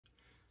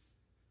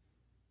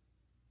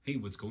Hey,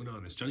 what's going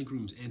on? It's Jonnie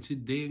Grooms, and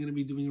today I'm going to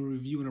be doing a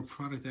review on a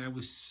product that I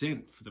was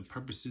sent for the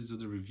purposes of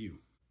the review.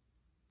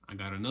 I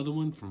got another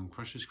one from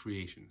Crushers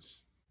Creations.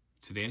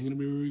 Today I'm going to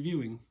be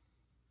reviewing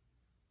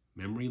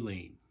Memory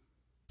Lane.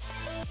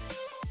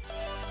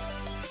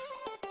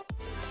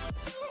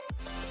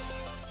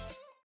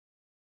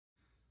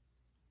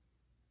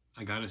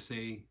 I gotta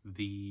say,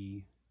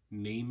 the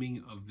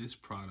naming of this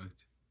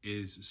product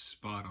is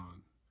spot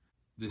on.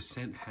 The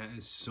scent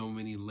has so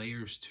many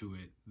layers to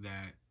it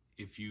that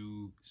if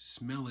you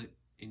smell it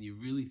and you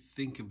really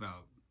think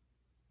about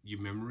your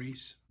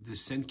memories, the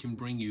scent can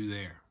bring you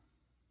there.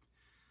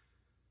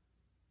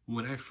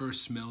 When I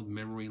first smelled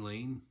Memory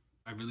Lane,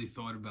 I really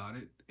thought about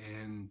it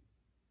and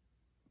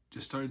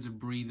just started to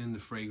breathe in the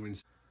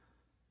fragrance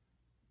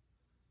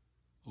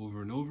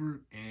over and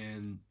over,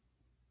 and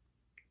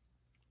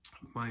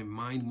my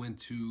mind went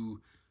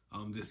to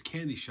this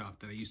candy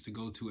shop that I used to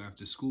go to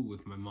after school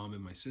with my mom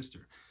and my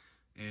sister,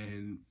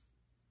 and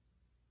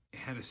it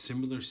had a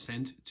similar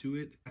scent to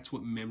it. That's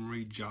what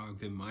memory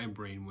jogged in my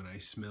brain when I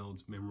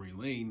smelled Memory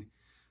Lane.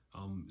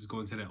 Was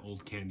going to that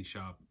old candy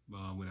shop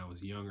when I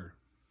was younger.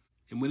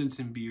 And when it's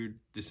in beard,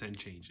 the scent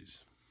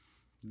changes.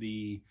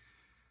 The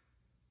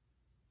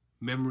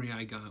memory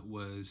I got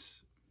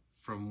was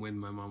from when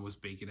my mom was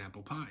baking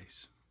apple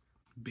pies.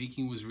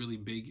 Baking was really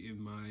big in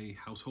my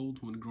household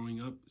when growing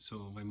up,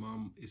 so my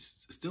mom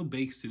still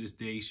bakes to this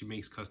day. She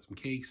makes custom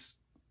cakes,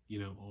 you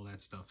know, all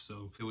that stuff.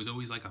 So it was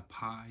always like a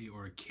pie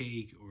or a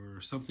cake or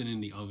something in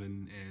the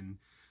oven,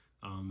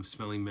 and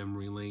smelling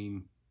Memory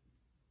Lane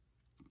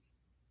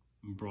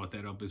brought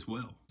that up as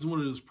well. It's one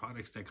of those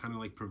products that kind of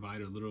like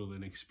provide a little of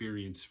an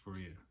experience for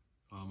you.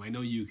 I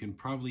know you can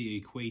probably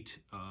equate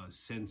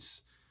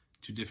scents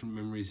to different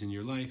memories in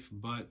your life,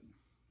 but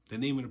the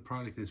name of the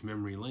product is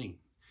Memory Lane.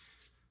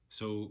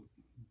 So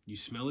you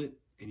smell it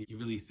and you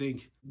really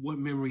think, what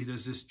memory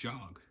does this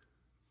jog?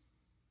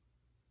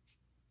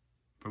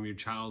 From your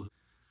childhood,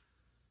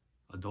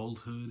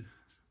 adulthood,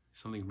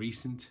 something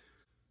recent.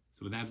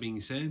 So with that being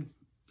said,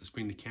 let's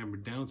bring the camera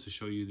down to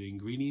show you the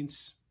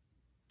ingredients,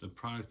 the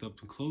product up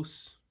and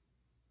close,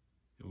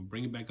 and we'll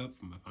bring it back up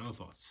for my final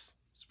thoughts.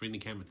 Let's bring the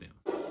camera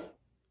down.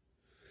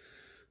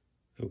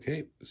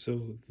 Okay,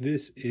 so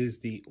this is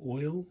the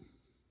oil.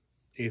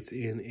 It's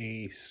in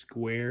a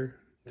square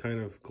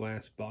kind of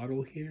glass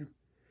bottle here.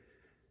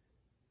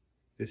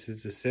 This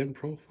is the scent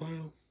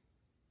profile.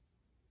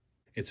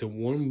 It's a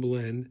warm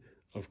blend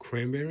of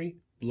cranberry,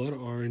 blood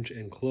orange,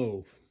 and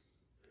clove.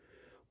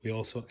 We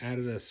also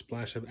added a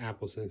splash of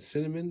apples and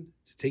cinnamon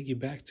to take you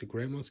back to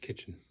Grandma's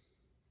kitchen.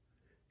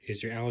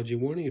 Here's your allergy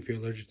warning if you're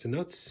allergic to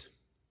nuts.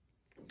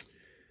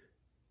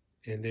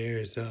 And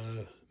there's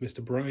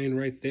Mr. Brian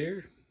right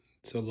there.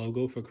 It's a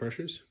logo for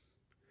Crushers.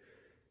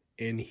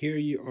 And here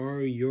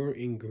are your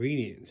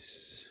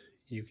ingredients.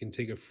 You can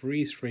take a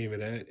freeze frame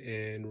of that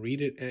and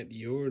read it at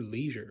your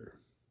leisure.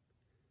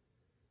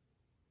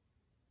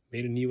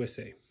 Made in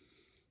USA.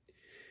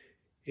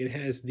 It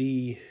has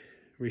the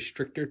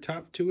restrictor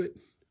top to it.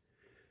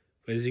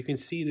 But as you can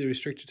see, the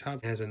restrictor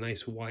top has a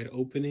nice wide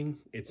opening.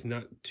 It's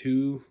not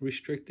too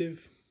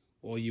restrictive.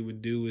 All you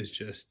would do is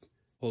just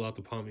hold out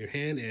the palm of your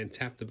hand and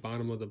tap the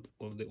bottom of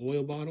the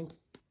oil bottle.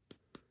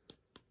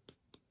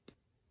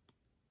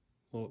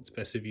 Well, it's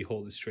best if you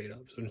hold it straight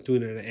up. So I'm just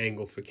doing it at an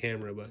angle for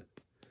camera, but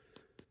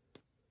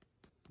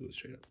do it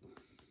straight up.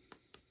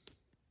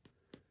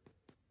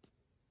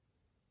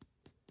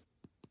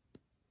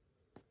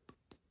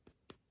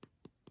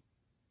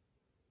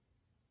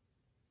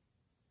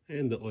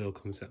 And the oil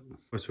comes out.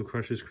 For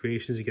Crushers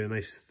Creations, you get a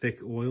nice thick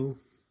oil.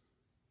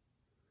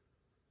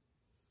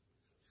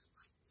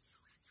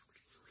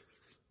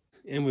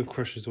 And with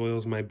Crushers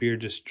oils, my beard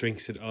just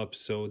drinks it up,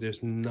 so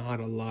there's not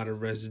a lot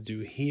of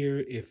residue here.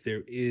 If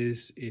there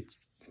is, it's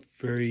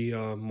very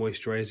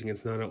moisturizing.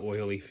 It's not an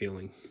oily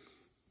feeling.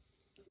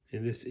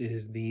 And this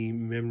is the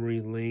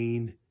Memory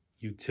Lane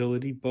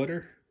Utility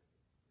Butter.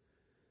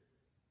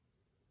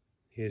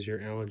 Here's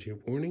your allergy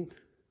warning.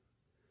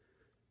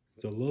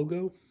 The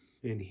logo.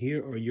 And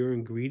here are your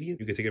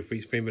ingredients. You can take a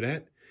freeze frame of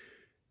that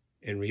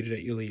and read it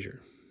at your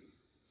leisure.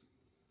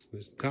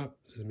 There's the top.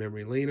 It says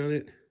Memory Lane on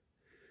it.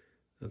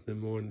 Nothing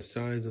more on the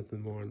sides,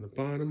 nothing more on the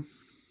bottom.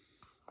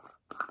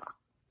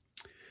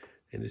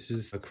 And this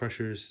is a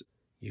Crushers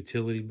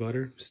Utility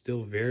Butter.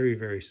 Still very,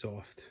 very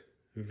soft.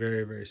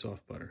 Very, very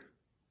soft butter.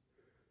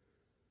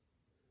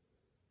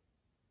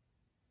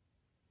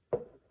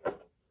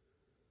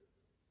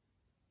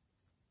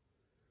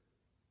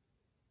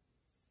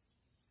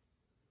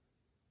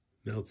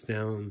 Melts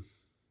down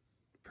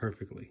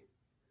perfectly.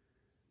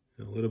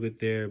 A little bit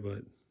there, but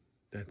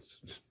that's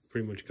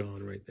pretty much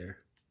gone right there.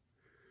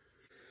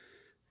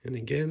 And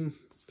again,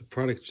 the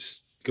product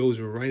just goes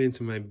right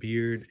into my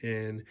beard,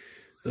 and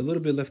the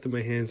little bit left in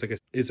my hands, like I said,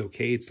 is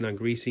okay. It's not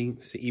greasy.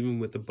 So even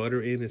with the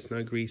butter in, it's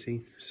not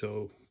greasy.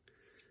 So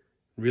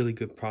really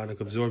good product.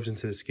 Absorbs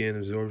into the skin,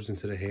 absorbs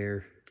into the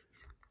hair.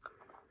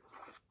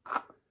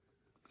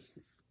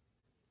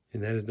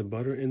 And that is the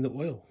butter and the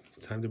oil.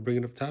 It's time to bring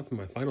it up top for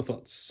my final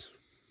thoughts.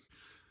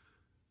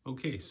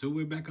 Okay, so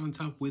we're back on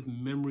top with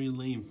Memory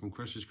Lane from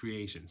Crusher's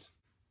Creations.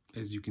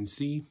 As you can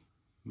see,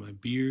 my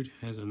beard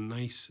has a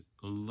nice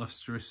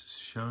lustrous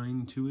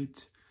shine to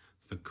it.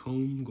 The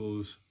comb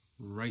goes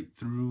right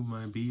through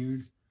my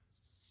beard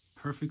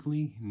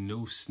perfectly,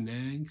 no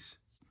snags.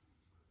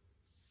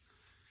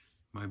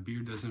 My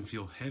beard doesn't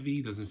feel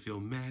heavy, doesn't feel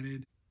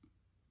matted.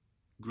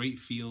 Great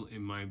feel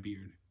in my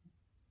beard,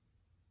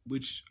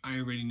 which I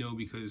already know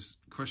because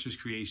Crusher's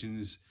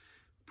Creations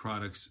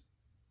products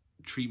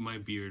treat my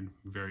beard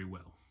very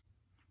well.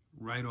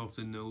 Right off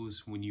the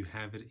nose, when you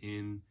have it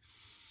in,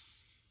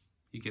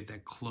 you get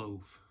that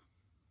clove.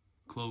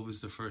 Clove is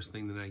the first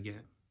thing that I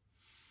get.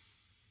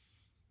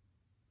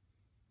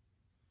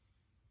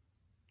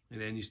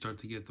 And then you start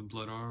to get the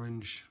blood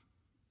orange,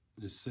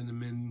 the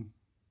cinnamon,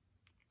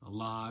 a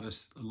lot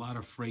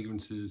of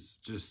fragrances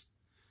just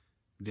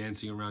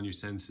dancing around your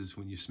senses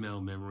when you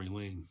smell Memory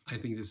Lane. I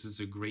think this is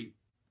a great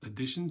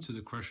addition to the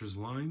Crusher's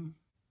line,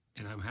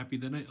 and I'm happy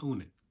that I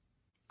own it.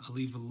 I'll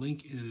leave a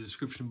link in the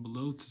description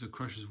below to the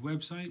Crusher's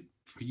website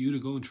for you to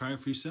go and try it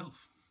for yourself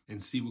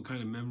and see what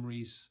kind of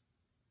memories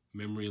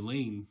Memory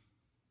Lane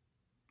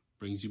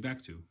brings you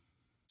back to.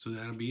 So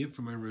that'll be it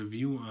for my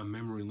review on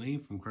Memory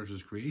Lane from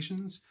Crusher's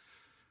Creations.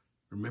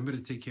 Remember to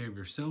take care of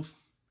yourself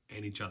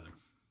and each other.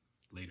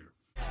 Later.